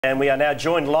And we are now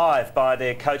joined live by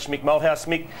their coach, Mick Malthouse.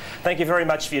 Mick, thank you very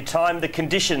much for your time. The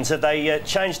conditions, have they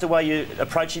changed the way you're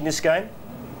approaching this game?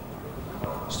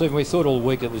 Stephen, we thought all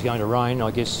week it was going to rain.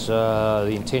 I guess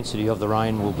the intensity of the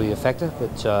rain will be a factor,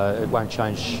 but it won't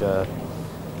change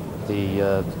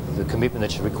the commitment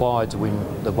that's required to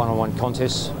win the one-on-one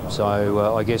contests.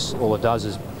 So I guess all it does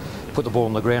is put the ball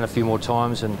on the ground a few more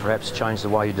times and perhaps change the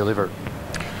way you deliver it.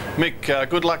 Mick,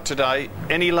 good luck today.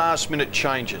 Any last-minute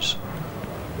changes?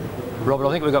 Robert,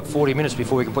 I think we've got 40 minutes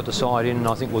before we can put the side in, and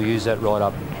I think we'll use that right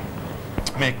up.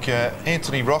 Mick,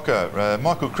 Anthony Rocco,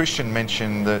 Michael Christian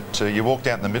mentioned that you walked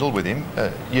out in the middle with him.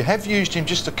 You have used him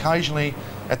just occasionally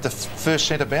at the first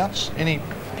centre bounce. Any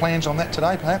plans on that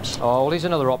today, perhaps? Oh, well, here's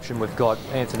another option we've got.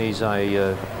 Anthony's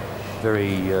a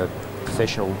very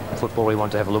professional footballer. He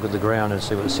wanted to have a look at the ground and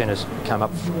see what the centres come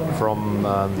up from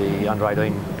the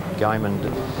under-18 game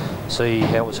and see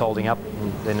how it was holding up,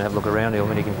 and then have a look around. I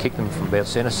mean, he can kick them from about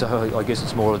centre, so I guess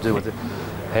it's more to do with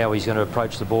how he's going to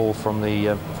approach the ball from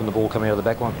the ball coming out of the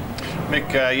back line.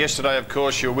 Mick, yesterday, of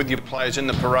course, you were with your players in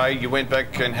the parade. You went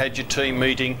back and had your team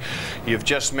meeting. You've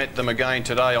just met them again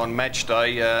today on match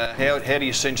day. How do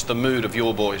you sense the mood of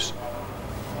your boys?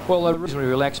 Well, they're reasonably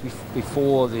relaxed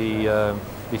before the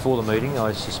meeting.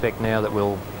 I suspect now that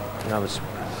we'll,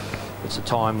 it's a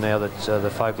time now that the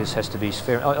focus has to be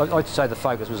fair. I'd say the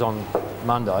focus was on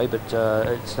Monday, but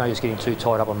it's no use getting too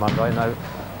tied up on Monday. No,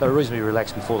 they were reasonably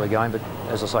relaxed before the game, but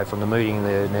as I say, from the meeting,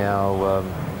 they're now,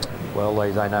 well,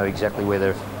 they know exactly where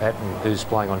they're at and who's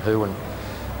playing on who, and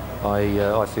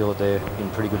I feel that they're in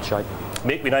pretty good shape.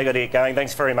 Mick, we know you've got to get going.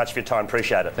 Thanks very much for your time.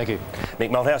 Appreciate it. Thank you. Mick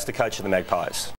Malthouse, the coach of the Magpies.